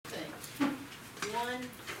one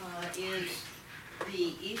is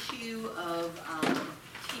the issue of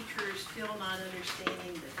teachers still not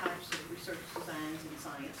understanding the types of research designs in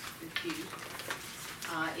science that's used.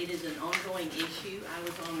 It is an ongoing issue. I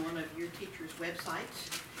was on one of your teachers'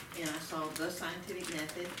 websites and I saw the scientific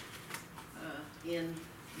method in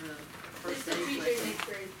the first It's a day's teacher in lesson. 8th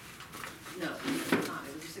grade. No, it was not.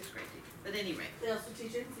 It was a 6th grade teacher. But at any rate. They also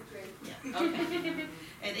teach it in 6th grade. Yeah, okay.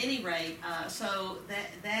 At any rate, so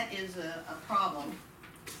that is a problem.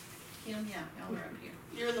 Kim, yeah, y'all are up here.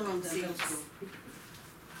 You're in the wrong The seat. middle school.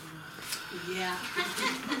 Yeah.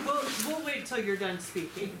 We'll wait till you're done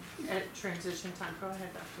speaking at transition time. Go ahead,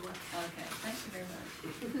 Dr. West. Okay, thank you very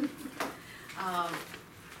much.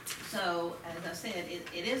 So, as I said,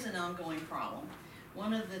 it is an ongoing problem.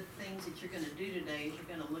 One of the things that you're gonna do today is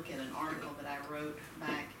you're gonna look at an article that I wrote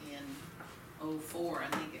back in '04, I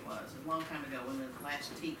think it was, a long time ago when the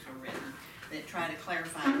last TEKS were written, that try to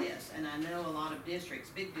clarify this. And I know a lot of districts,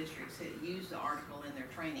 big districts, that use the article in their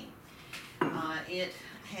training. It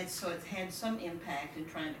had some impact in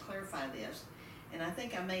trying to clarify this. And I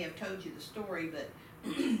think I may have told you the story, but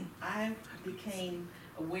I became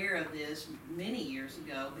aware of this many years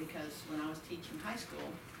ago because when I was teaching high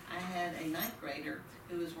school, I had a 9th grader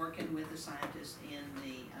who was working with a scientist in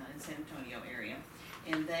the in San Antonio area,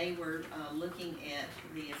 and they were looking at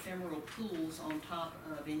the ephemeral pools on top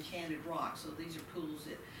of enchanted rock. So these are pools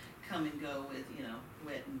that come and go with, you know,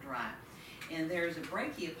 wet and dry. And there's a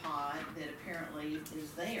brachiopod that apparently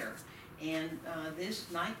is there. And this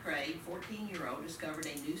 9th grade, 14-year-old discovered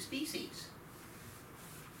a new species.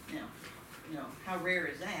 Now, you know, how rare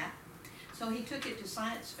is that? So he took it to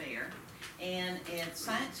science fair, and at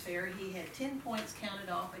science fair he had 10 points counted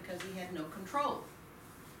off because he had no control.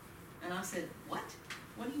 And I said, what?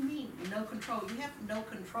 What do you mean, no control? You have no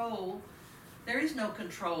control. There is no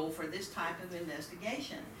control for this type of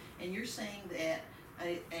investigation. And you're saying that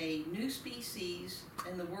a new species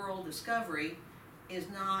in the world discovery is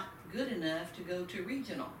not good enough to go to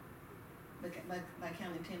regional by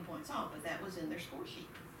counting 10 points off, but that was in their score sheet.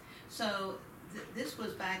 So this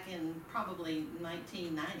was back in probably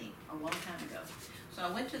 1990, a long time ago. So I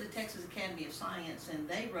went to the Texas Academy of Science and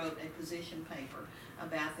they wrote a position paper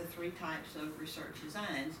about the 3 types of research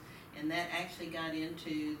designs, and that actually got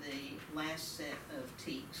into the last set of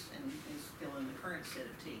TEKS and is still in the current set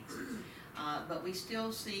of TEKS. But we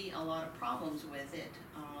still see a lot of problems with it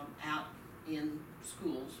out in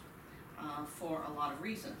schools for a lot of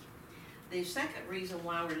reasons. The second reason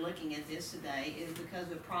why we're looking at this today is because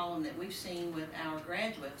of a problem that we've seen with our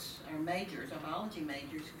graduates, our majors, our biology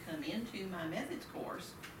majors who come into my methods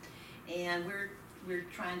course, and we're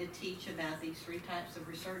trying to teach about these 3 types of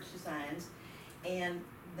research designs, and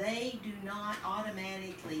they do not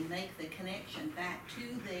automatically make the connection back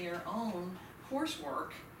to their own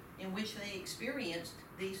coursework in which they experienced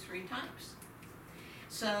these 3 types.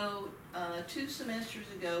 So 2 semesters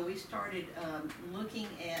ago, we started looking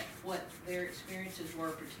at what their experiences were,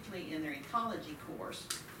 particularly in their ecology course,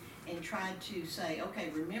 and tried to say,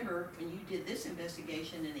 okay, remember when you did this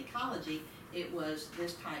investigation in ecology, it was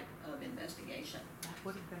this type of investigation. That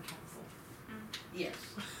would have been helpful. Yes,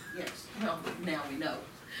 yes, well, now we know.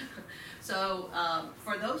 So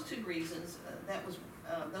for those 2 reasons,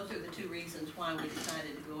 those are the 2 reasons why we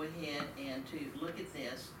decided to go ahead and to look at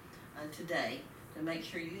this today, to make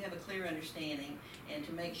sure you have a clear understanding and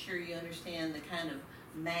to make sure you understand the kind of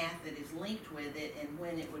math that is linked with it and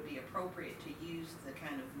when it would be appropriate to use the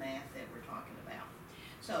kind of math that we're talking about.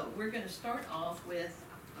 So we're going to start off with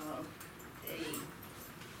a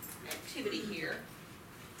activity here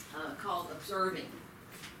called observing.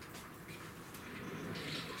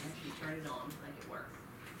 Actually turn it on, make it work.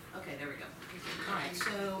 Okay, there we go. All right,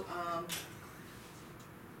 so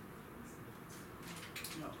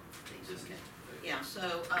no, please, okay. Yeah,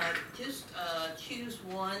 so just choose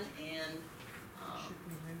one and Should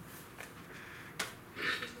we move?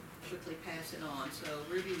 quickly pass it on. So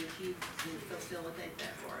Ruby, would you facilitate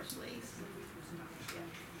that for us, please?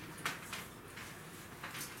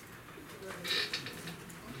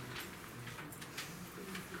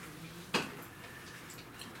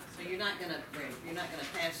 So you're not gonna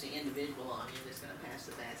pass the individual on. You're just gonna pass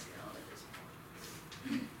the basket on at this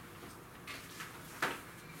point.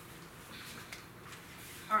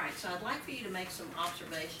 All right, so I'd like for you to make some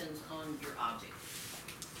observations on your object.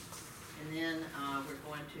 And then we're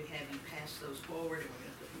going to have you pass those forward and we're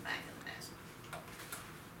going to put them back in the basket.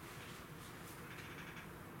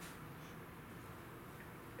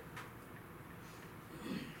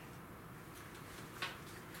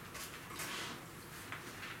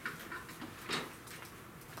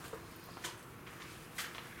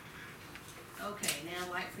 Okay, now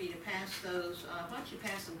I'd like for you to pass those, why don't you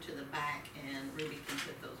pass them to the back and Ruby can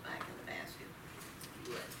put those back in the basket.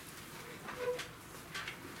 Good.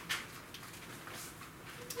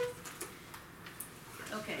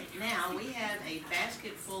 Okay, now we have a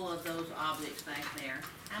basket full of those objects back there.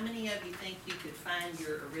 How many of you think you could find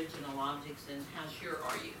your original objects and how sure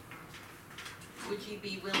are you? Would you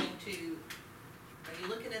be willing to, are you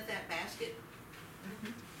looking at that basket?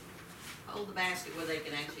 Hold the basket where they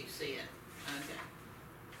can actually see it. Okay.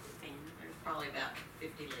 There's probably about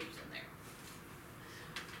 50 leaves in there.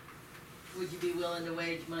 Would you be willing to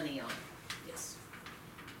wage money on it? Yes.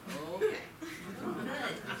 Okay. Good.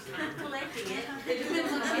 I'm collecting it. It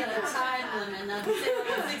depends on the time limit, not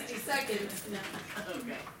 60 seconds.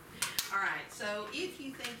 Okay. All right, so if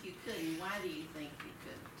you think you couldn't, why do you think you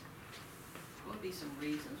couldn't? What would be some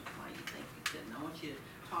reasons why you think you couldn't? I want you to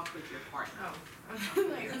talk with your partner. Oh. It's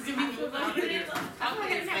gonna be Talk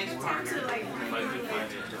with your face partner.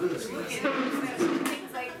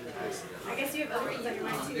 things like, I guess you have other things on your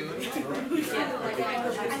mind too. Yeah.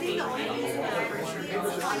 I think the only reason that I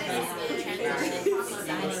really wanted is something happened.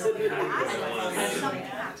 So in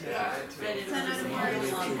other words,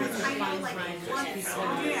 because I know like once,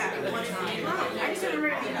 I just remember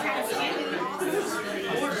trying to stand in the office.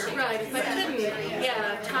 Right, but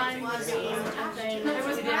couldn't, time was being a thing.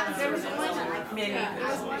 There was one, Maybe,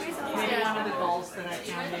 maybe one of the goals that I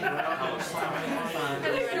counted.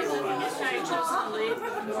 I chose to leave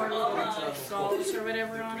with more little skulls or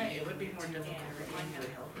whatever on it, it would be more difficult.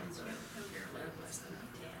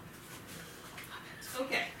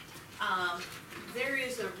 Okay. There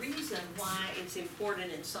is a reason why it's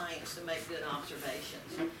important in science to make good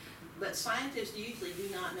observations. But scientists usually do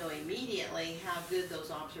not know immediately how good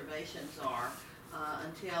those observations are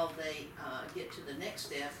until they get to the next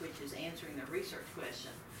step, which is answering the research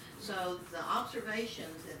question. So the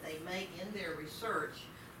observations that they make in their research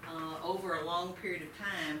over a long period of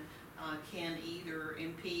time can either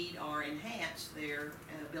impede or enhance their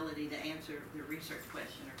ability to answer the research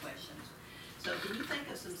question or questions. So can you think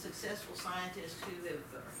of some successful scientists who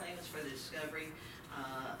are famous for the discovery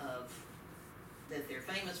that they're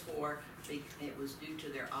famous for, it was due to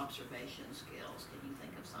their observation skills? Can you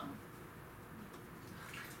think of some?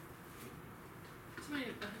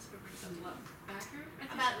 Somebody has some love backer.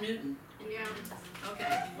 How about Newton? Yeah.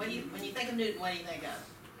 Okay, when you think of Newton, what do you think of?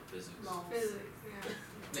 Physics. Physics,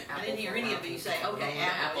 yeah. I didn't hear any of you say, okay,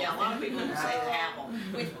 apple. Yeah, a lot of people would say the apple,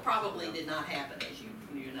 which probably did not happen, as you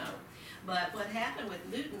know. But what happened with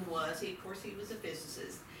Newton was, of course, he was a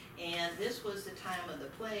physicist, and this was the time of the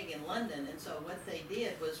plague in London, and so what they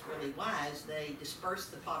did was really wise. They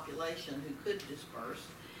dispersed the population who could disperse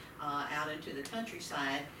out into the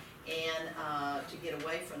countryside and to get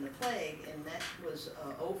away from the plague, and that was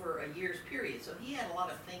over a year's period. So he had a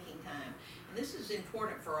lot of thinking time, and this is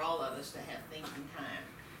important for all of us to have thinking time,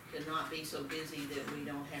 to not be so busy that we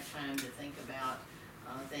don't have time to think about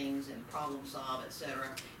things and problem solve,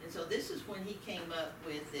 etc. And so this is when he came up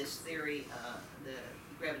with this theory, the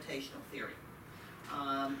gravitational theory.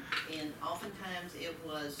 And oftentimes it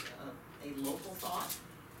was a local thought.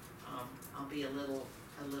 I'll be a little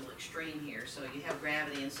extreme here. So you have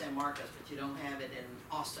gravity in San Marcos, but you don't have it in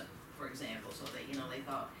Austin, for example. So they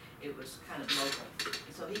thought it was kind of local.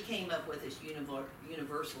 And so he came up with this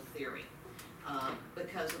universal theory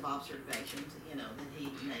because of observations, that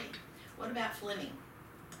he made. What about Fleming?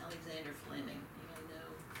 Alexander Fleming. You know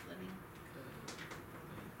Fleming?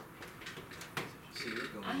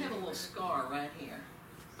 I have a little scar right here.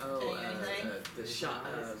 The shot,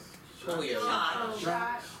 polio.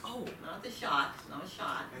 Shot. Oh, Not the shot. It's not a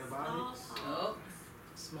shot. Antibiotics?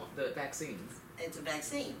 No, the vaccines. it's a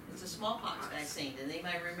vaccine. It's a smallpox vaccine. Does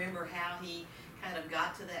anybody remember how he kind of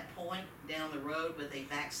got to that point down the road with a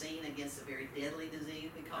vaccine against a very deadly disease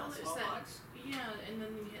we call smallpox? Yeah, and then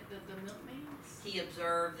you get the milkmaids. He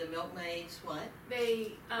observed the milkmaids, what?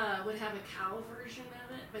 They would have a cow version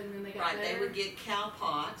of it, but then they got Right, better. they would get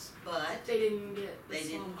cowpox, but They didn't get the they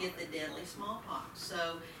didn't get the deadly smallpox.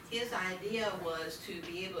 So his idea was to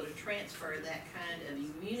be able to transfer that kind of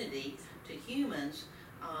immunity to humans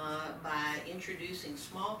by introducing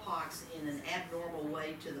smallpox in an abnormal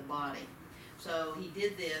way to the body. So he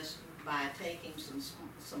did this by taking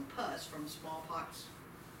some pus from smallpox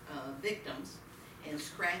victims and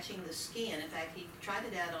scratching the skin. In fact, he tried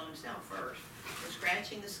it out on himself first. And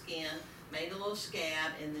scratching the skin, made a little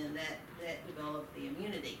scab, and then that developed the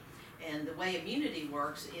immunity. And the way immunity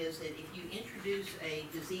works is that if you introduce a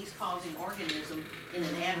disease-causing organism in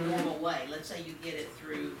an abnormal way, let's say you get it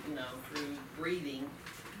through breathing,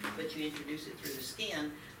 but you introduce it through the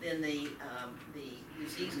skin, then the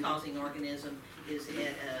disease-causing organism is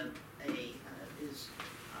at a is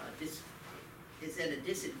at a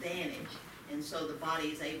disadvantage, and so the body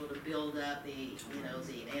is able to build up the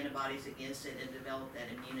antibodies against it and develop that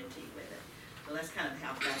immunity with it. So that's kind of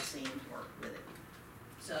how vaccines work with it.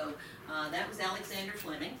 So that was Alexander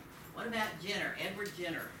Fleming. What about Jenner, Edward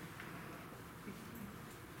Jenner?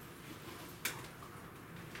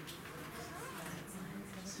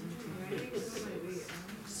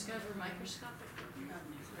 Discover microscopic.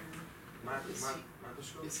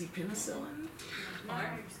 Microscope? Is he penicillin?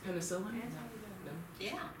 Penicillin?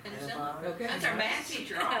 Yeah, penicillin. Okay. That's our math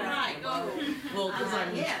teacher, all right, go. Well, because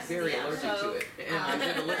I'm Yes, very yeah, allergic so, to it, and I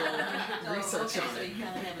did a little So, research okay, on so it, you kinda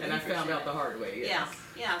have an and I interest found in out it. the hard way, Yeah, yes.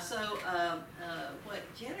 yeah, so, what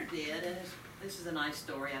Jenner did, and this is a nice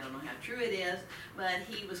story, I don't know how true it is, but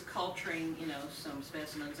he was culturing, some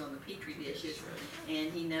specimens on the petri dishes,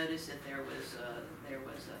 and he noticed that there was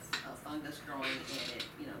a fungus growing, and it,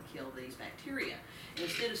 killed these bacteria. And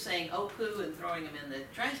instead of saying, oh, poo, and throwing them in the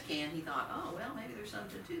trash can, he thought, oh, well, maybe there's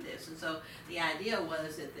something to this. And so the idea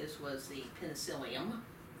was that this was the penicillium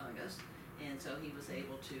fungus, and so he was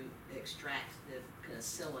able to extract the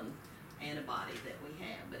penicillin antibody that we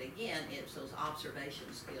have. But again, it's those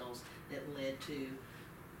observation skills that led to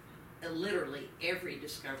literally every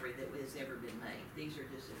discovery that has ever been made. These are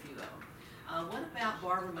just a few of them. What about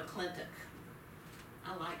Barbara McClintock?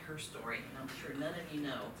 I like her story, and I'm sure none of you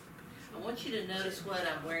know. I want you to notice what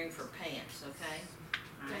I'm wearing for pants, okay?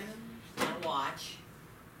 All right. Now watch.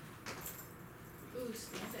 Ooh,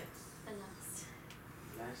 spandex.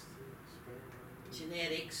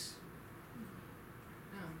 Genetics,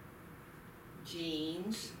 Oh.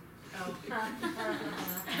 genes, Oh.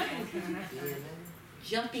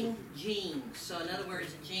 jumping genes. So in other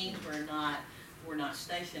words, the genes were not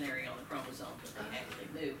stationary on the chromosomes, but they actually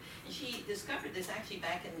moved. And she discovered this actually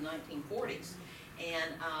back in the 1940s.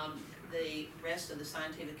 And the rest of the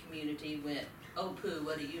scientific community went, oh poo,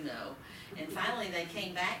 what do you know? And finally they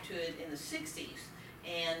came back to it in the 60s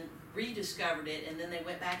and rediscovered it, and then they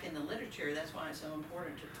went back in the literature. That's why it's so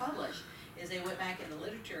important to publish, is they went back in the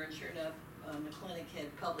literature, and sure enough, McClintock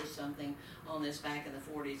had published something on this back in the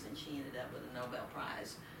 40s, and she ended up with a Nobel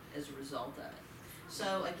Prize as a result of it.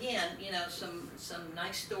 So again, some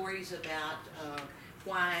nice stories about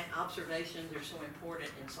why observations are so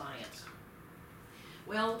important in science.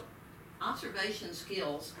 Well, observation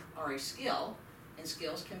skills are a skill, and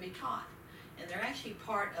skills can be taught. And they're actually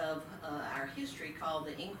part of our history called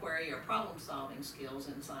the inquiry or problem-solving skills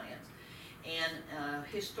in science. And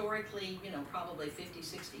historically, probably 50,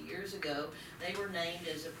 60 years ago, they were named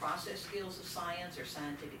as the process skills of science, or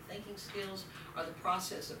scientific thinking skills, or the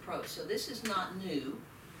process approach. So this is not new.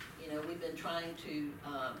 We've been trying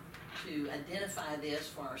to identify this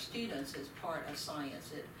for our students as part of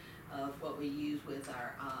science, of what we use with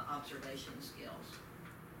our observation skills.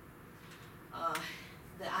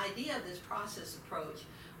 The idea of this process approach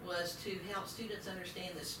was to help students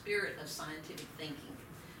understand the spirit of scientific thinking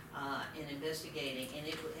and investigating, and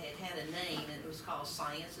it had a name, and it was called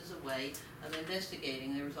Science as a Way of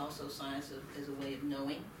Investigating. There was also Science as a Way of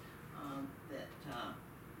Knowing that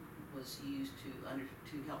was used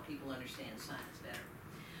to help people understand science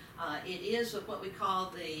better. It is what we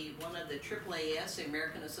call one of the AAAS, the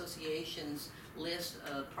American Association's list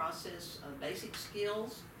of process of basic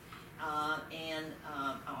skills. And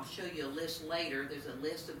I'll show you a list later. There's a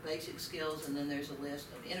list of basic skills, and then there's a list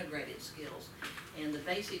of integrated skills. And the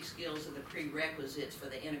basic skills are the prerequisites for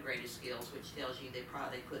the integrated skills, which tells you they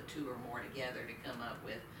probably put two or more together to come up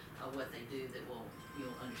with what they do that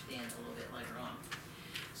you'll understand a little bit later on.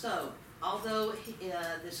 So, although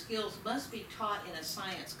the skills must be taught in a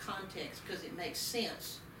science context because it makes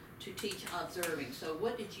sense to teach observing. So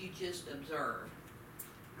what did you just observe?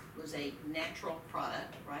 Was a natural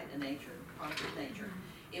product, right? A product of nature.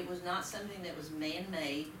 It was not something that was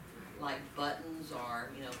man-made, like buttons or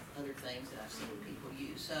other things that I've seen people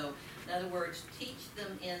use. So, in other words, teach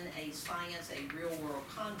them in a science, a real-world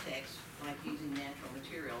context, like using natural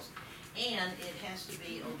materials, and it has to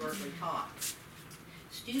be overtly taught.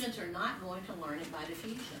 Students are not going to learn it by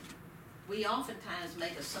diffusion. We oftentimes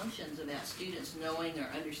make assumptions about students knowing or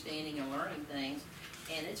understanding or learning things,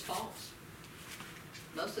 and it's false.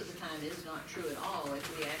 Most of the time it is not true at all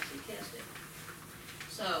if we actually test it.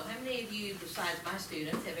 So, how many of you, besides my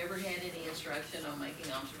students, have ever had any instruction on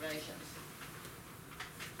making observations?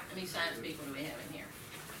 How many science people do we have in here?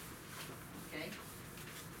 Okay?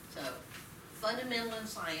 So, fundamental in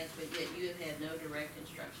science, but yet you have had no direct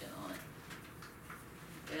instruction on it.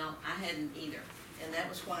 Well, I hadn't either. And that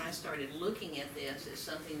was why I started looking at this as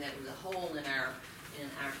something that was a hole in our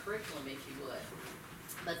curriculum, if you would.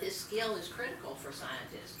 But this skill is critical for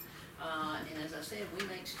scientists. And as I said,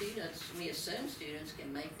 we assume students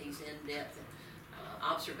can make these in-depth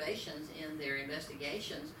observations in their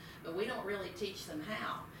investigations, but we don't really teach them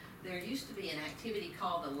how. There used to be an activity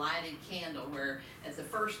called the lighted candle, where at the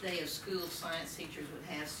first day of school, science teachers would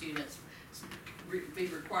have students be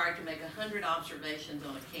required to make 100 observations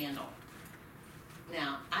on a candle.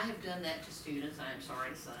 Now, I have done that to students, I am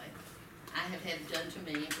sorry to say. I have had it done to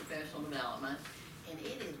me in professional development, and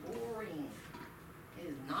it is boring. It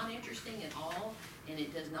is not interesting at all, and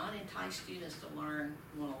it does not entice students to want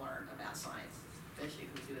to learn about science, especially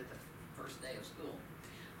if we do it the first day of school.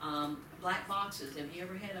 Black boxes, have you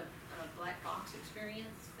ever had a black box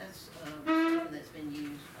experience? That's something that's been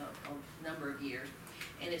used a number of years.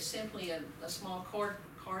 And it's simply a small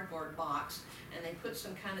cardboard box, and they put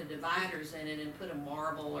some kind of dividers in it and put a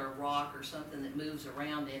marble or rock or something that moves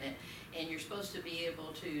around in it. And you're supposed to be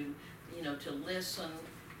able to, to listen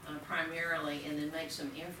primarily, and then make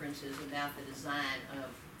some inferences about the design of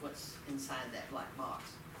what's inside that black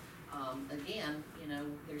box. Again,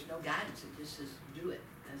 there's no guidance, it just says do it.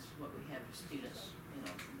 That's what we have students,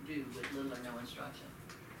 do with little or no instruction.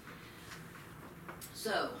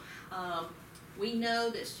 So, we know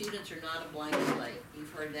that students are not a blank slate.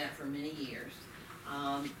 You've heard that for many years.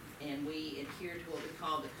 And we adhere to what we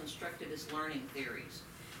call the constructivist learning theories.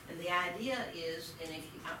 And the idea is, and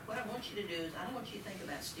what I want you to do is, I don't want you to think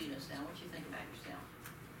about students now, I want you to think about yourself.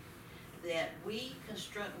 That we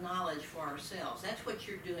construct knowledge for ourselves. That's what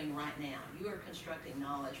you're doing right now. You are constructing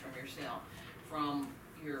knowledge from yourself, from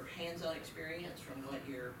your hands-on experience, from what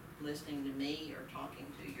you're listening to me or talking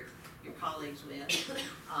to your colleagues with.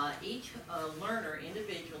 Each learner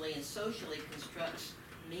individually and socially constructs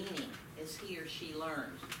meaning as he or she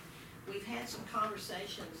learns. We've had some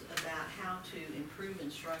conversations about how to improve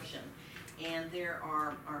instruction, and there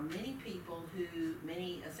are many people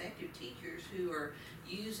many effective teachers who are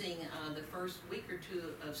using the first week or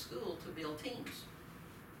two of school to build teams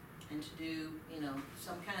and to do,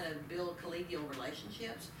 some kind of build collegial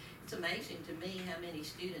relationships. It's amazing to me how many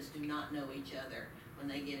students do not know each other when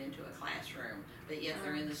they get into a classroom, but yet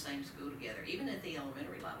they're in the same school together, even at the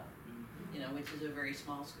elementary level, which is a very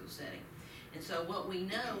small school setting. And so what we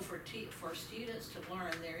know for students to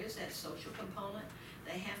learn, there is that social component.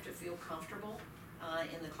 They have to feel comfortable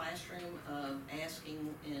in the classroom of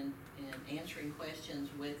asking and answering questions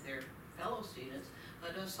with their fellow students,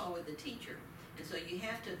 but also with the teacher. And so you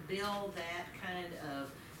have to build that kind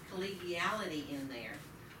of collegiality in there.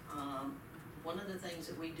 One of the things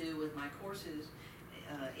that we do with my courses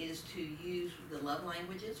is to use the love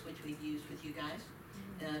languages, which we've used with you guys,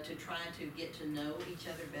 to try to get to know each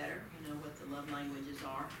other better, what the love languages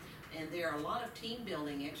are. And there are a lot of team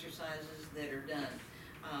building exercises that are done.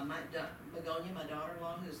 Begonia, my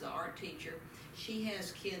daughter-in-law, who's the art teacher, she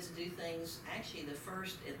has kids do things, actually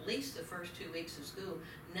at least the first 2 weeks of school,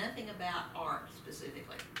 nothing about art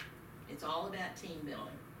specifically. It's all about team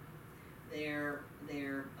building. They're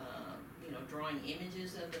drawing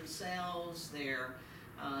images of themselves, they're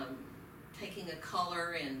taking a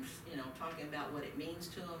color and, talking about what it means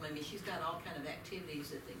to them. I mean, she's got all kind of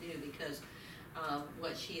activities that they do because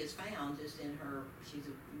what she has found just she's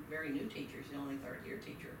a very new teacher, she's only a third-year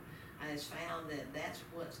teacher, has found that that's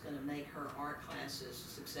what's going to make her art classes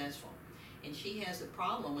successful. And she has a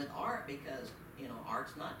problem with art because,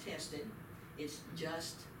 art's not tested, it's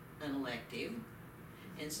just an elective.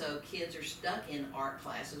 And so kids are stuck in art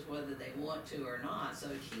classes whether they want to or not. So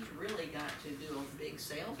she's really got to do a big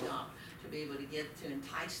sales job to be able to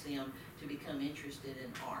entice them to become interested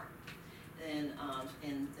in art. And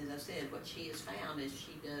as I said, what she has found is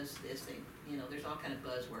she does this thing, there's all kind of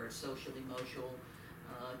buzzwords, social, emotional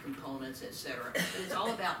components, etc. But it's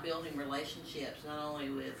all about building relationships, not only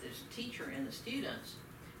with this teacher and the students,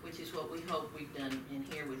 which is what we hope we've done in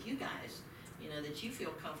here with you guys, that you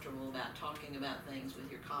feel comfortable about talking about things with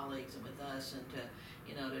your colleagues and with us, and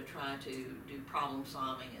to try to do problem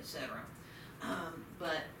solving, etc.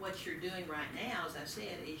 But what you're doing right now, as I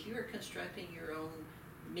said, is you're constructing your own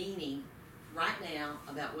meaning right now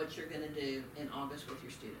about what you're going to do in August with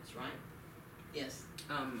your students, right? Yes.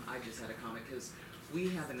 I just had a comment because we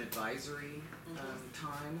have an advisory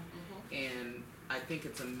time, and I think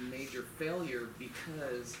it's a major failure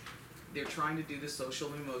because they're trying to do the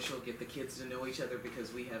social and emotional, get the kids to know each other,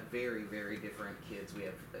 because we have very, very different kids. We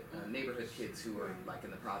have neighborhood kids who are like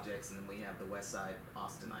in the projects, and then we have the West Side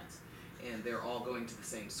Austinites. And they're all going to the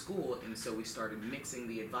same school, and so we started mixing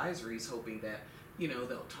the advisories, hoping that,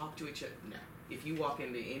 they'll talk to each other. No. If you walk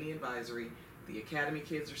into any advisory, the academy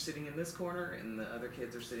kids are sitting in this corner, and the other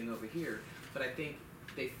kids are sitting over here. But I think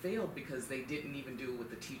they failed because they didn't even do it with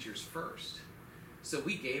the teachers first. So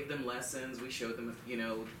we gave them lessons, we showed them,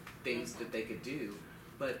 things that they could do.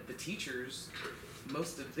 But the teachers,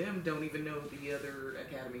 most of them don't even know the other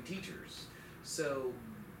academy teachers. So,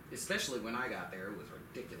 especially when I got there, it was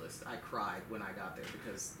ridiculous. I cried when I got there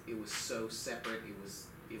because it was so separate.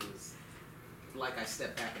 It was like I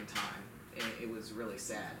stepped back in time, and it was really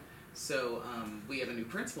sad. So we have a new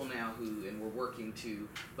principal now and we're working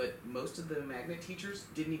but most of the magnet teachers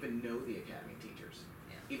didn't even know the academy teachers,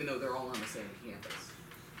 even though they're all on the same campus.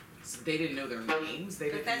 So they didn't know their names.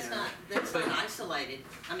 But that's not isolated.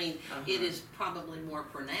 I mean, it Uh-huh. is probably more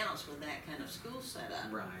pronounced with that kind of school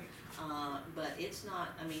setup. Right. But it's not,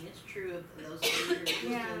 I mean, it's true of those leaders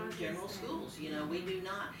in general schools, we do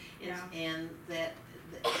not, and that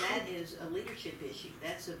is a leadership issue,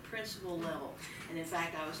 that's a principal level. And in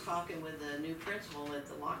fact, I was talking with a new principal at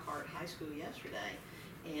the Lockhart High School yesterday,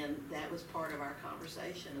 and that was part of our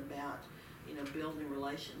conversation about, building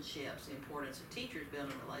relationships, the importance of teachers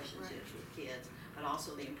building relationships with kids, but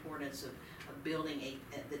also the importance of building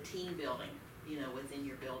the team building, within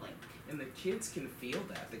your building. And the kids can feel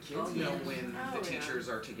that. The kids Oh, know yes. when Oh, the yeah. teachers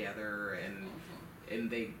are together and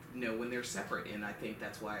they know when they're separate. And I think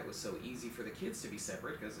that's why it was so easy for the kids to be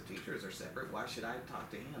separate, because the teachers are separate. Why should I talk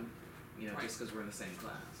to him, Right. just because we're in the same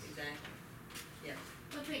class? Exactly. Yeah.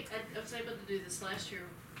 I think I was able to do this last year.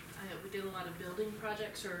 We did a lot of building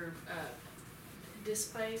projects or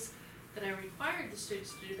displays that I required the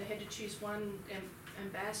students to do. They had to choose one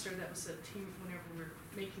ambassador. That was a team whenever we were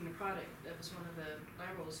making the product. That was one of the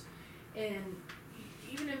rules. And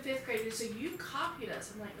even in 5th grade, so you copied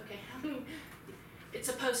us. I'm like, okay, how many? It's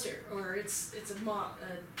a poster or it's a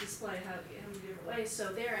display how many different ways.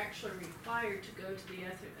 So they're actually required to go to the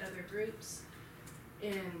other groups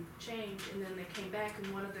and change, and then they came back,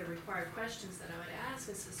 and one of the required questions that I would ask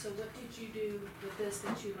is, so what did you do with this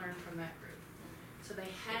that you learned from that group? So they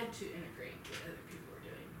had to integrate what other people were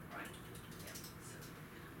doing. Right.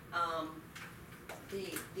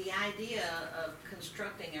 The idea of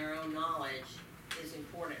constructing our own knowledge is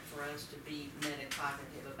important for us to be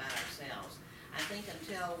metacognitive about ourselves. I think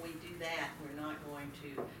until we do that, we're not going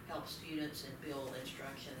to help students and build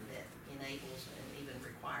instruction that enables and even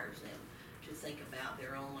requires them to think about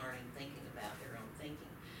their own learning, thinking about their own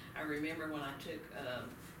thinking. I remember when I took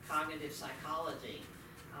cognitive psychology,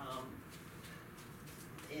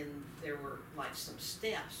 and there were like some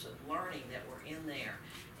steps of learning that were in there.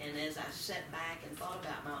 And as I sat back and thought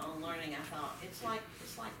about my own learning, I thought it's like the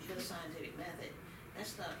scientific method.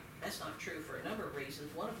 That's not true for a number of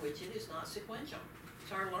reasons, one of which it is not sequential.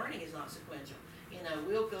 So our learning is not sequential.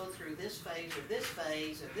 We'll go through this phase or this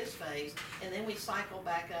phase or this phase, and then we cycle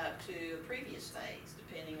back up to a previous phase,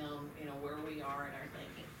 depending on, where we are in our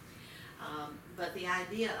thinking. But the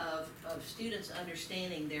idea of students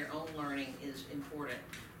understanding their own learning is important,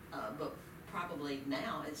 but probably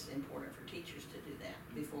now it's important for teachers to do that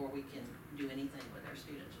before we can do anything with our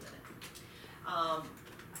students with it.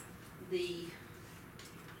 Did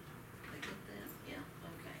I get that? Yeah,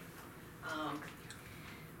 okay.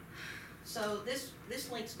 So this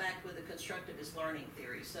links back with the constructivist learning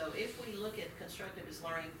theory. So if we look at constructivist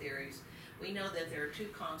learning theories, we know that there are two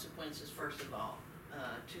consequences, first of all,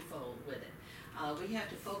 twofold with it. We have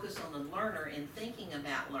to focus on the learner in thinking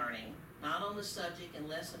about learning, not on the subject and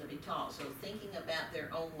lesson to be taught. So thinking about their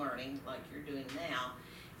own learning, like you're doing now,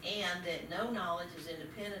 and that no knowledge is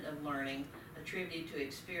independent of learning attributed to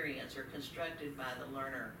experience or constructed by the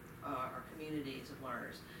learner or communities of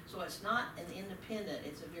learners. So it's not an independent,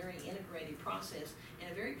 it's a very integrated process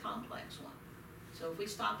and a very complex one. So if we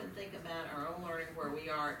stop and think about our own learning where we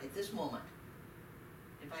are at this moment,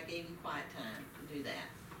 if I gave you quiet time to do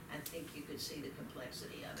that, I think you could see the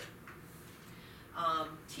complexity of it.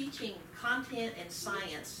 Teaching content and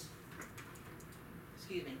science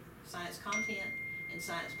content and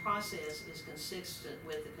science process is consistent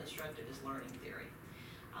with the constructivist learning theory.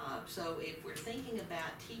 So if we're thinking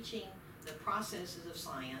about teaching the processes of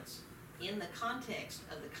science in the context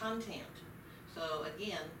of the content, so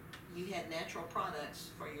again, you had natural products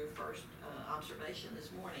for your first observation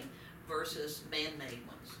this morning versus man-made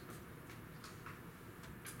ones.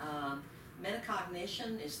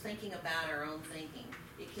 Metacognition is thinking about our own thinking.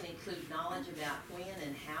 It can include knowledge about when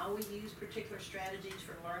and how we use particular strategies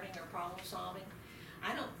for learning or problem solving.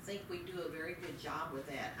 I don't think we do a very good job with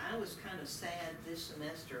that. I was kind of sad this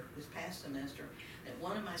past semester, that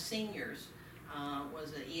one of my seniors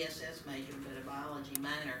was an ESS major but a biology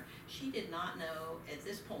minor. She did not know at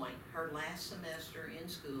this point, her last semester in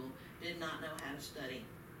school, did not know how to study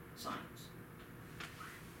science.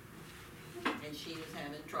 And she was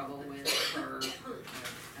having trouble with her, I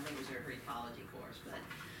think it was her ecology course, but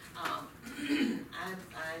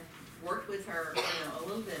I worked with her, you know, a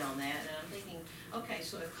little bit on that, and I'm thinking, okay,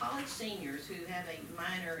 so if college seniors who have a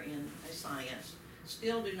minor in a science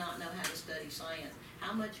still do not know how to study science,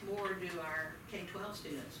 how much more do our K-12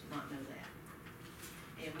 students not know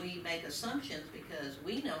that? And we make assumptions because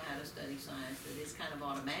we know how to study science, that it's kind of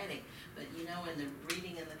automatic, but you know, in the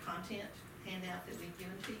reading and the content handout that we've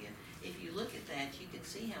given to you, if you look at that, you can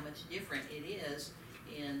see how much different it is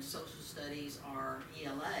in social studies or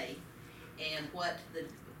ELA, and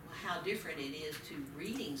how different it is to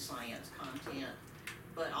reading science content,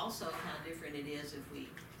 but also how different it is if we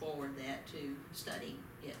forward that to studying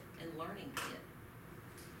it and learning it.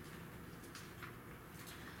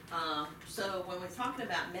 So when we're talking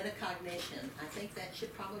about metacognition, I think that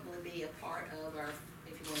should probably be a part of our,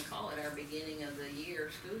 if you want to call it, our beginning of the year,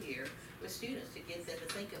 school year, with students, to get them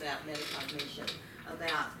to think about metacognition,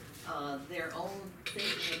 about their own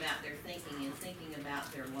thinking about their thinking and thinking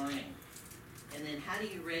about their learning. And then how do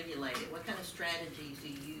you regulate it? What kind of strategies do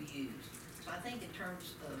you use? So I think in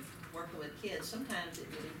terms of working with kids, sometimes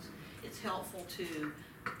it's helpful to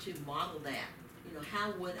model that. You know,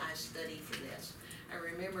 how would I study for this? I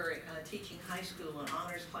remember teaching high school an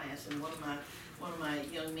honors class, and one of my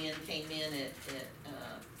young men came in at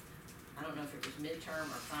I don't know if it was midterm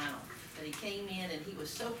or final, but he came in and he was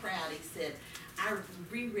so proud. He said, I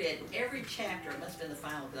reread every chapter. It must have been the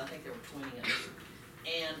final, because I think there were 20 of them.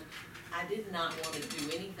 And I did not want to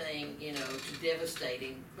do anything, you know,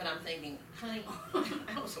 devastating, but I'm thinking, honey,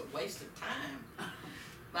 that was a waste of time.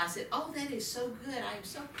 But I said, oh, that is so good. I am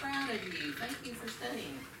so proud of you. Thank you for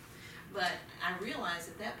studying. But I realized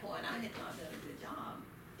at that point I had not done a good job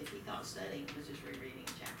if he thought studying was just rereading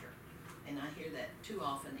a chapter. And I hear that too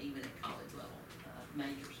often, even at college level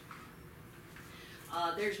majors.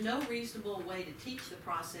 There's no reasonable way to teach the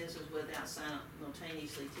processes without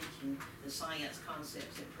simultaneously teaching the science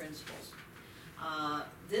concepts and principles.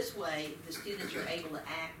 This way, the students are able to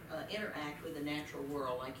interact with the natural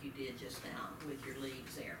world like you did just now with your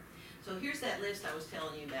leads there. So here's that list I was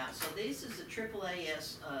telling you about. So this is the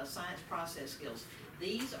AAAS science process skills.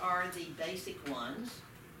 These are the basic ones.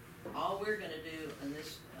 All we're going to do in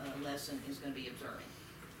this lesson is going to be observing.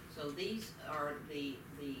 So these are the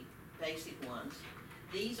basic ones.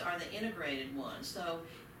 These are the integrated ones. So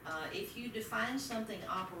if you define something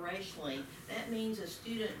operationally, that means a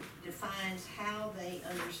student defines how they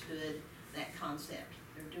understood that concept.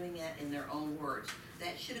 They're doing that in their own words.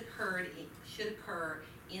 That should occur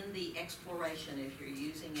in the exploration if you're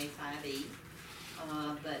using a 5E.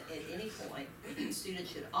 But at any point,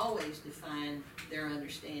 students should always define their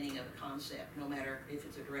understanding of a concept, no matter if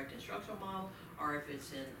it's a direct instructional model or if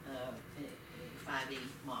it's in a 5E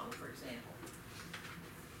model, for example.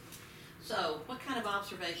 So what kind of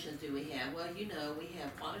observations do we have? Well, you know, we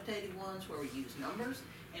have quantitative ones where we use numbers,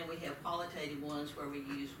 and we have qualitative ones where we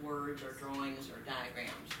use words or drawings or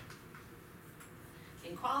diagrams.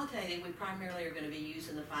 In qualitative, we primarily are going to be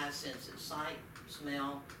using the 5 senses: sight,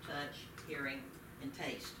 smell, touch, hearing, and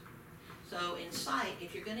taste. So in sight,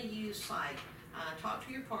 if you're going to use sight, talk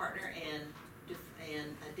to your partner and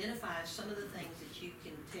identify some of the things that you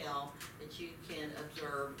can tell, that you can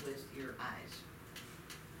observe with your eyes.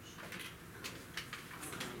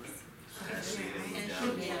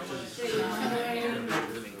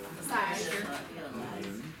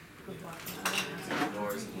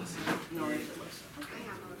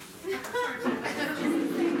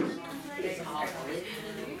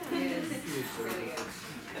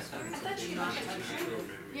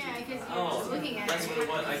 Yeah, because you're looking at That's it. what it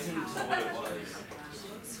was. I couldn't tell what it was.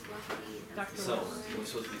 Dr. So Wilson. we're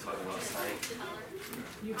supposed to be talking about sight.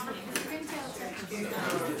 You can tell touch.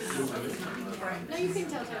 No, you can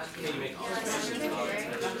tell touch. Can you make all Like, the you're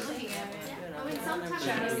looking at it. I mean,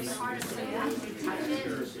 sometimes it's hard to say that if you touch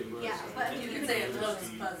it. Yeah, but You can say it looks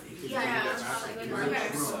fuzzy. yeah.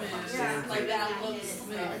 Like smooth. Yeah. Like that looks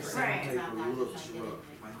smooth. Right.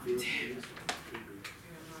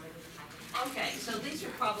 Okay, so these are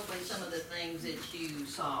probably some of the things that you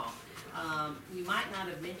saw. You might not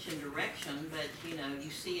have mentioned direction, but you know, you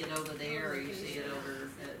see it over there or you see it over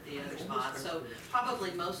at the other spot. So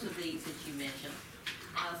probably most of these that you mentioned.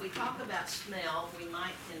 If we talk about smell, we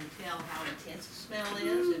might can tell how intense the smell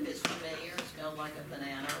is, if it's familiar, it smells like a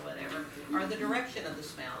banana or whatever, or the direction of the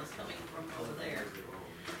smell is coming from over there.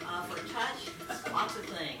 For touch, lots of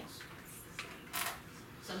things.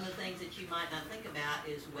 Some of the things that you might not think about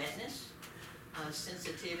is wetness.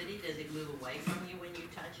 Sensitivity, does it move away from you when you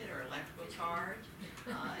touch it, or electrical charge?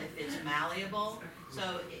 If it's malleable.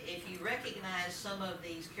 So if you recognize some of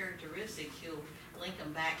these characteristics, you'll link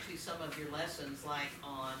them back to some of your lessons, like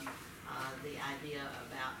on the idea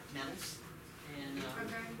about metals and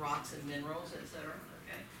rocks and minerals, etc.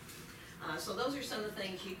 Okay. So those are some of the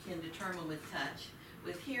things you can determine with touch.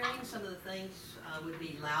 With hearing, some of the things would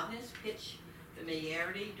be loudness, pitch,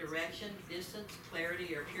 familiarity, direction, distance,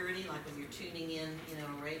 clarity, or purity, like when you're tuning in,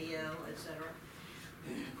 radio, etc.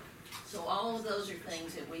 So all of those are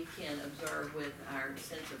things that we can observe with our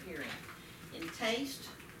sense of hearing. In taste,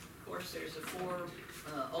 of course, there's the four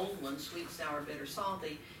old ones: sweet, sour, bitter,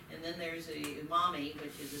 salty, and then there's the umami,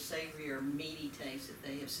 which is a savory or meaty taste that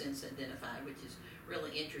they have since identified, which is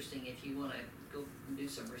really interesting if you want to go and do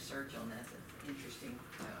some research on that. That's an interesting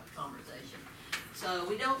conversation. So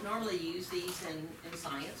we don't normally use these in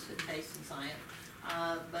science, in taste and science,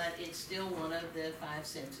 but it's still one of the five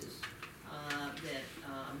senses that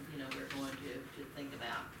we're going to think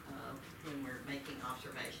about when we're making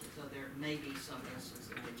observations. So there may be some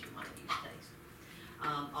instances in which you might use taste.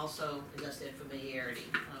 Also, as I said, familiarity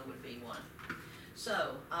would be one.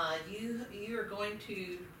 So you are going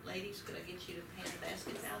to, ladies, could I get you to hand the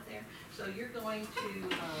baskets out there? So you're going to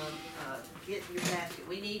get your basket.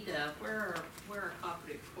 We need where are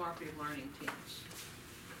cooperative learning teams?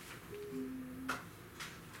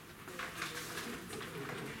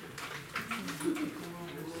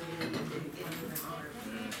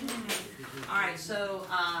 All right, so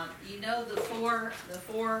the four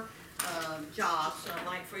jobs. So I'd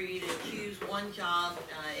like for you to choose one job.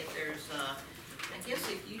 If there's, I guess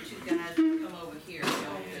if you two guys come over here,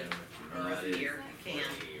 or up here, you can.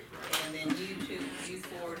 And then you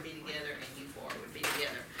four would be together, and you four would be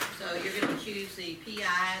together. So you're going to choose the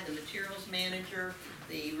PI, the materials manager,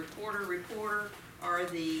 the reporter, or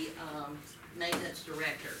the maintenance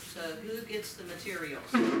director. So who gets the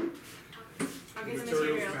materials? I'll get the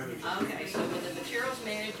materials. Okay, so with the materials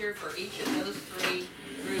manager for each of those three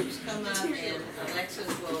groups, come up and Alexis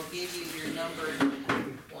will give you your number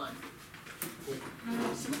one. Oh,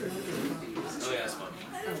 yeah, that's fun.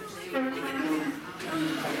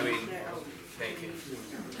 I mean, thank you.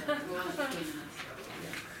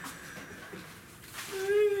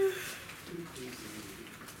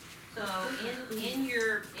 So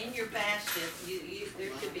in your basket,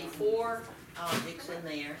 there should be four objects in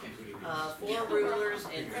there, 4 rulers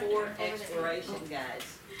and 4 exploration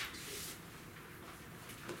guides.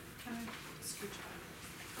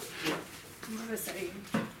 I'm gonna say.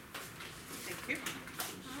 Thank you.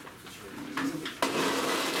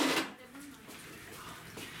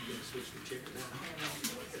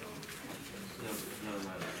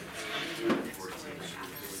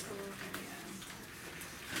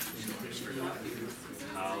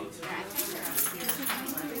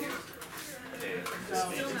 I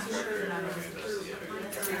feel like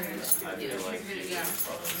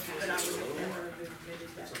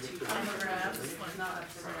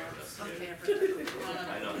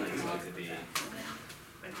I know things like to be in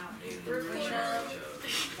charge of.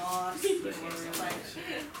 Boss.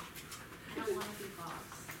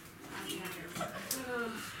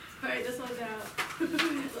 Alright, this one's out.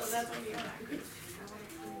 So that's on you.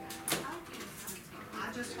 I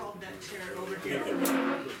just hold that chair over here. You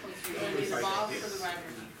wanna do the boss or the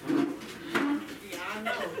writer? Yeah, I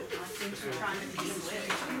know. I think you're trying to be slick.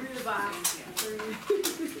 Do the boss.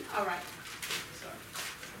 Alright.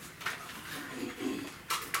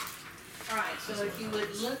 All right, so if you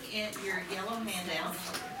would look at your yellow handout,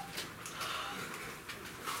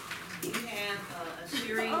 you have a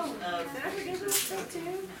series of. Did I forget this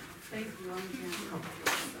too? Thank you.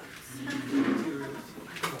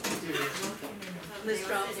 Miss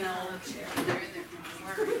Charles now.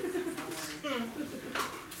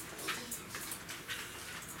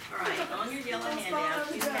 All right, on your yellow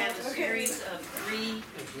handout, you have a series of 3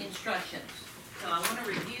 instructions. So I want to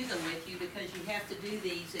review them with you because you have to do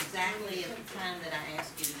these exactly at the time that I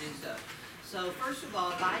ask you to do so. So first of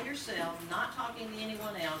all, by yourself, not talking to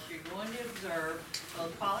anyone else, you're going to observe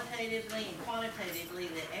both qualitatively and quantitatively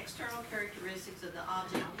the external characteristics of the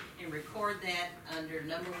object and record that under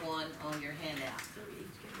number 1 on your handout.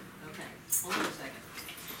 Okay, hold on a second.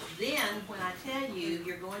 Then, when I tell you,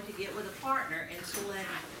 you're going to get with a partner and select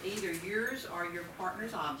either yours or your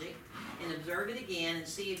partner's object and observe it again and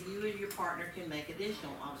see if you and your partner can make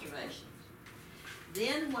additional observations.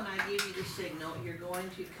 Then, when I give you the signal, you're going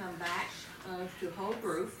to come back to whole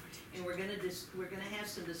group, and we're going to have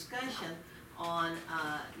some discussion on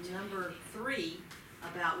number 3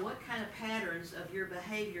 about what kind of patterns of your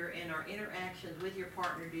behavior and our interactions with your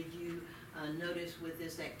partner did you notice with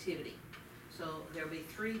this activity. So there'll be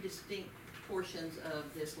 3 distinct portions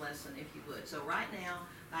of this lesson, if you would. So right now,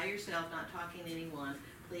 by yourself, not talking to anyone,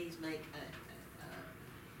 please make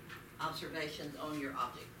observations on your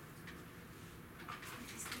object.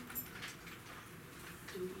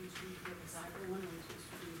 Do we usually pick a cyber one or just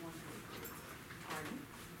do one? Pardon?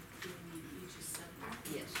 Do we Each is separate.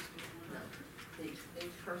 Yes. No, each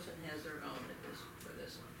person has their own at this, for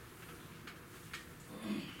this one.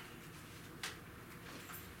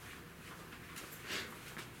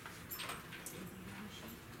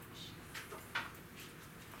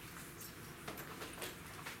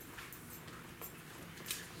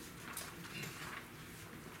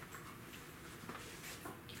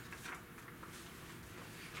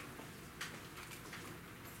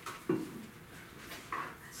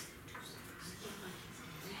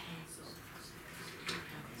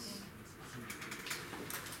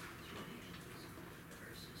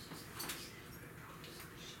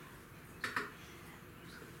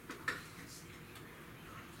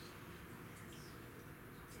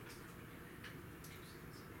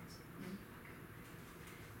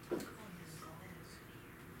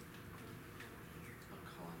 I'm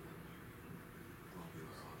calling them while we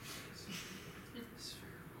were on this.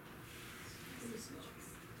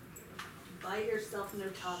 By yourself, no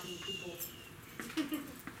talking, people.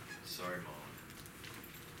 Sorry, Mom.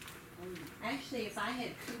 Actually, if I had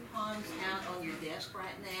coupons out on your desk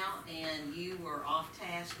right now and you were off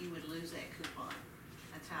task, you would lose that coupon.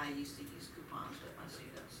 That's how I used to use coupons with my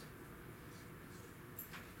students.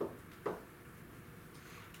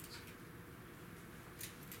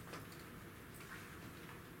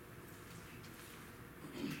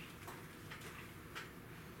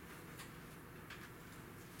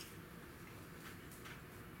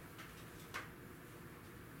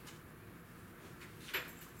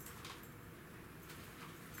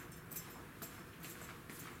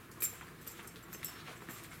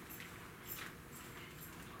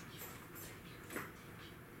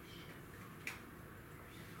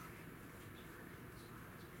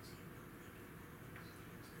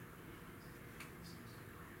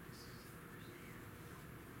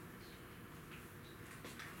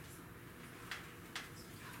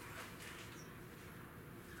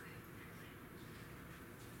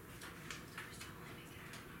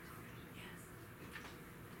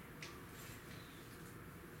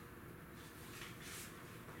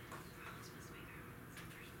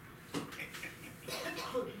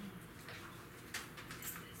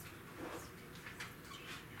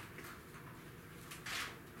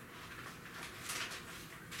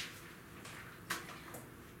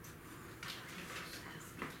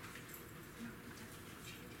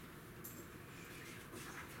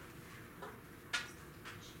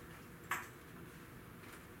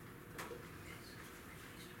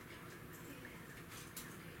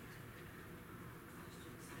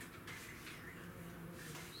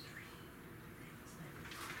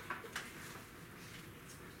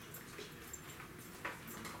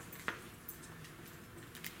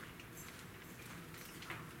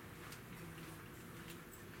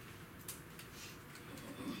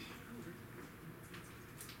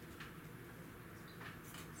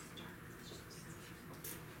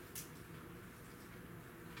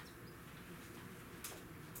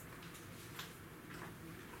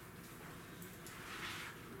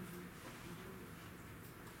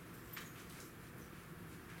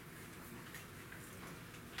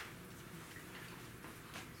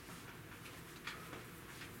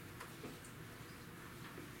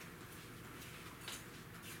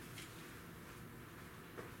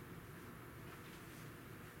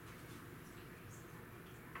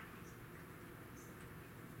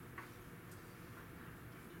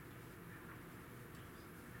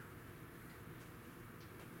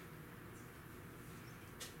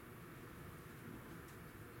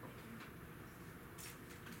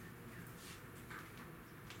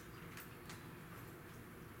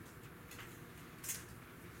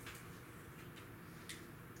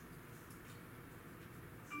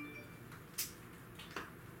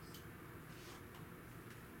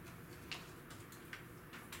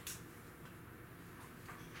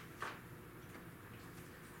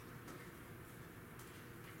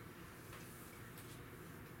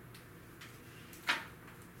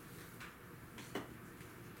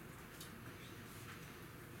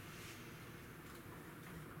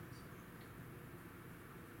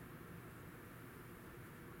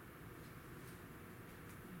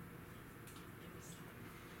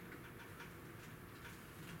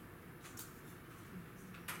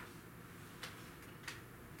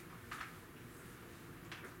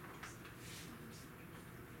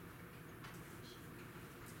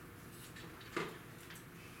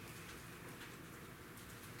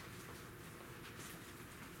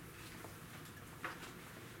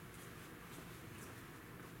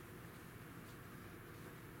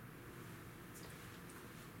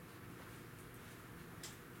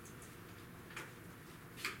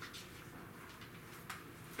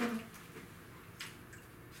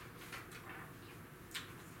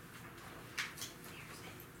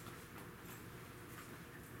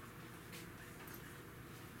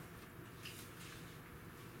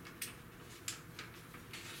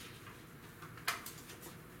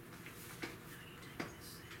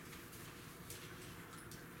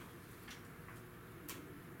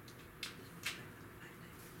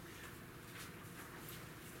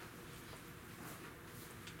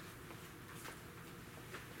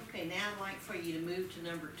 now I'd like for you to move to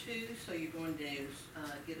number 2, so you're going to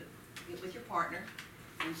get with your partner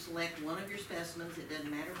and select one of your specimens, it doesn't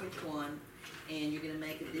matter which one, and you're gonna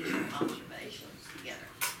make additional observations together.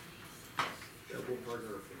 Elbow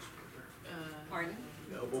partner or fixed partner? Pardon?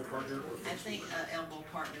 Elbow partner or I fixed think elbow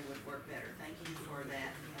partner would work better. Thank you for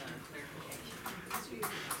that clarification.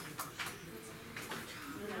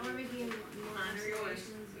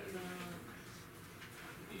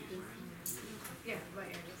 Yeah, but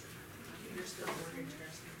yeah, You're still more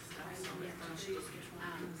interested in stuff, so I'm choose which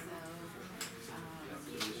one.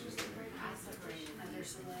 I separated other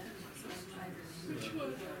select.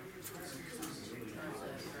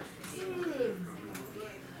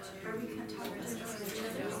 are we talking about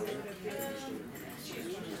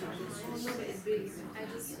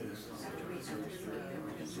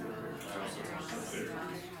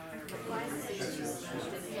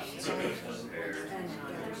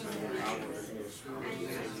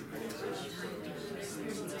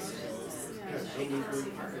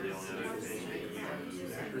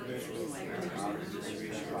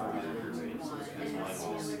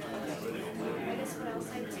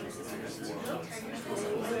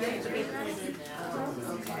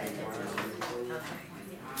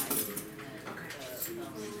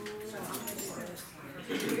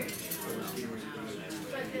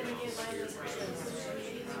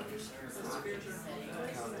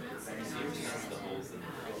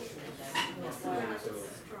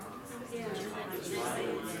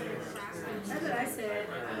that's what I said.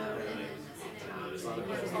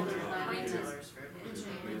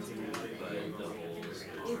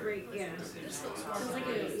 Break, yeah. Sounds like a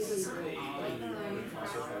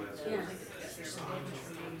yeah.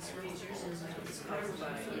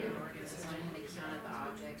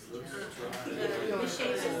 Miss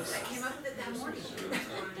Shaven, I came up with it that morning.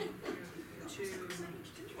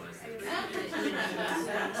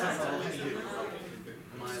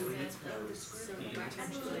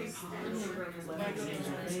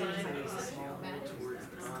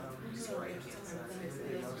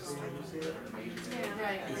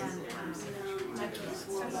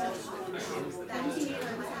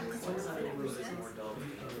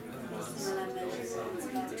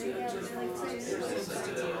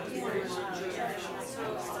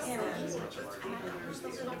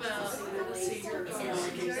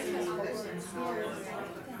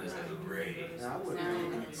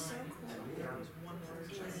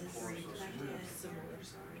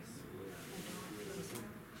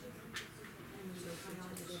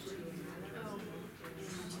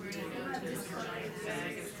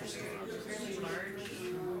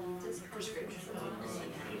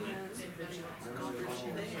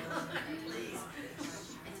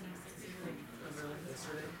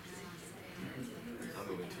 I'm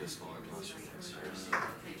moving to a smaller classroom next year, so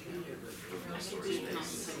with no storage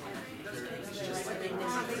space.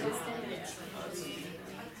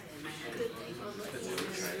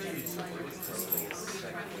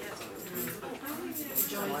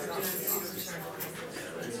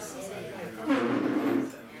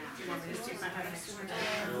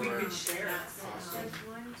 We could share it.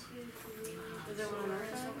 1, 2, 3. Is there one on our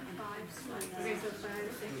side? 5. Okay, so 5,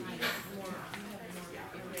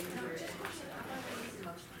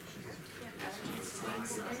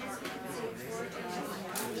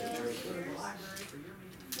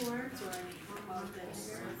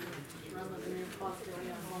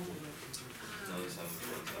 Another 7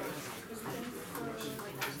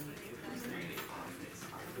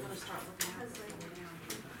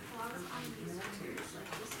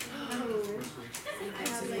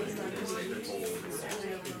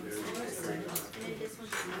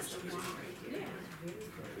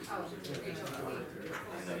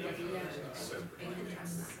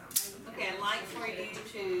 Okay, I'd like for you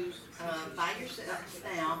to, by yourself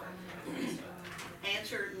now,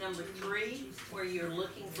 answer number 3, where you're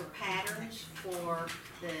looking for patterns for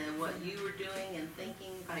what you were doing and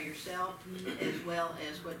thinking by yourself, as well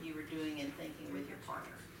as what you were doing and thinking with your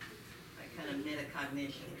partner. That kind of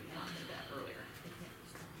metacognition we talked about earlier.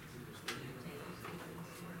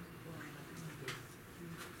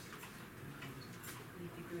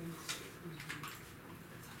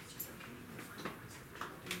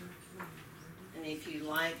 And if you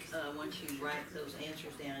like, once you write those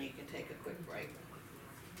answers down, you can take a quick break.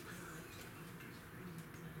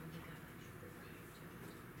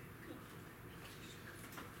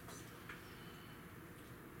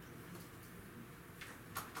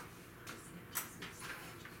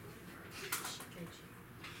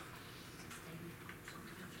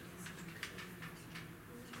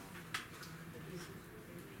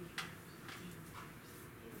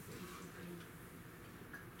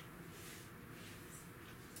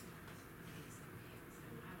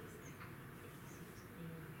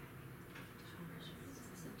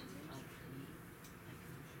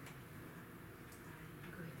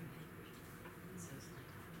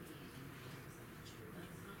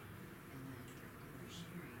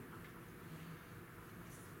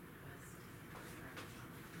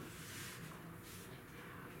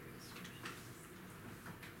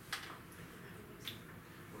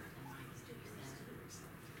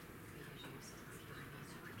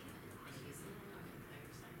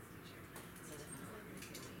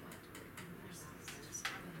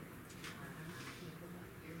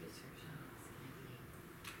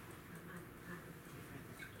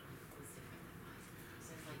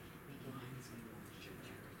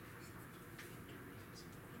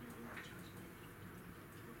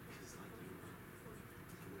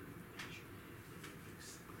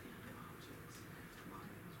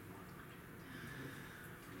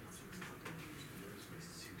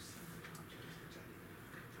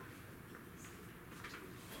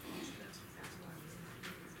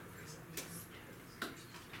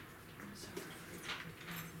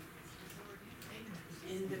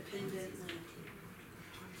 independently.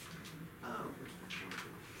 Oh.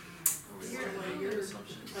 You're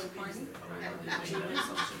assumption. We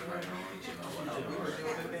were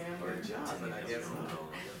doing a damn good job, but I guess not.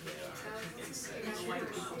 White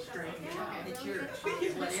people straight. That you're,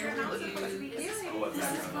 whatever you. This is what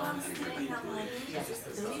I'm saying, I'm like,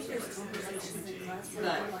 believe there's conversations in class.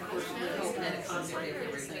 But, of course, we hope that it's on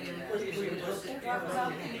everything. When you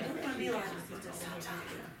don't wanna be like,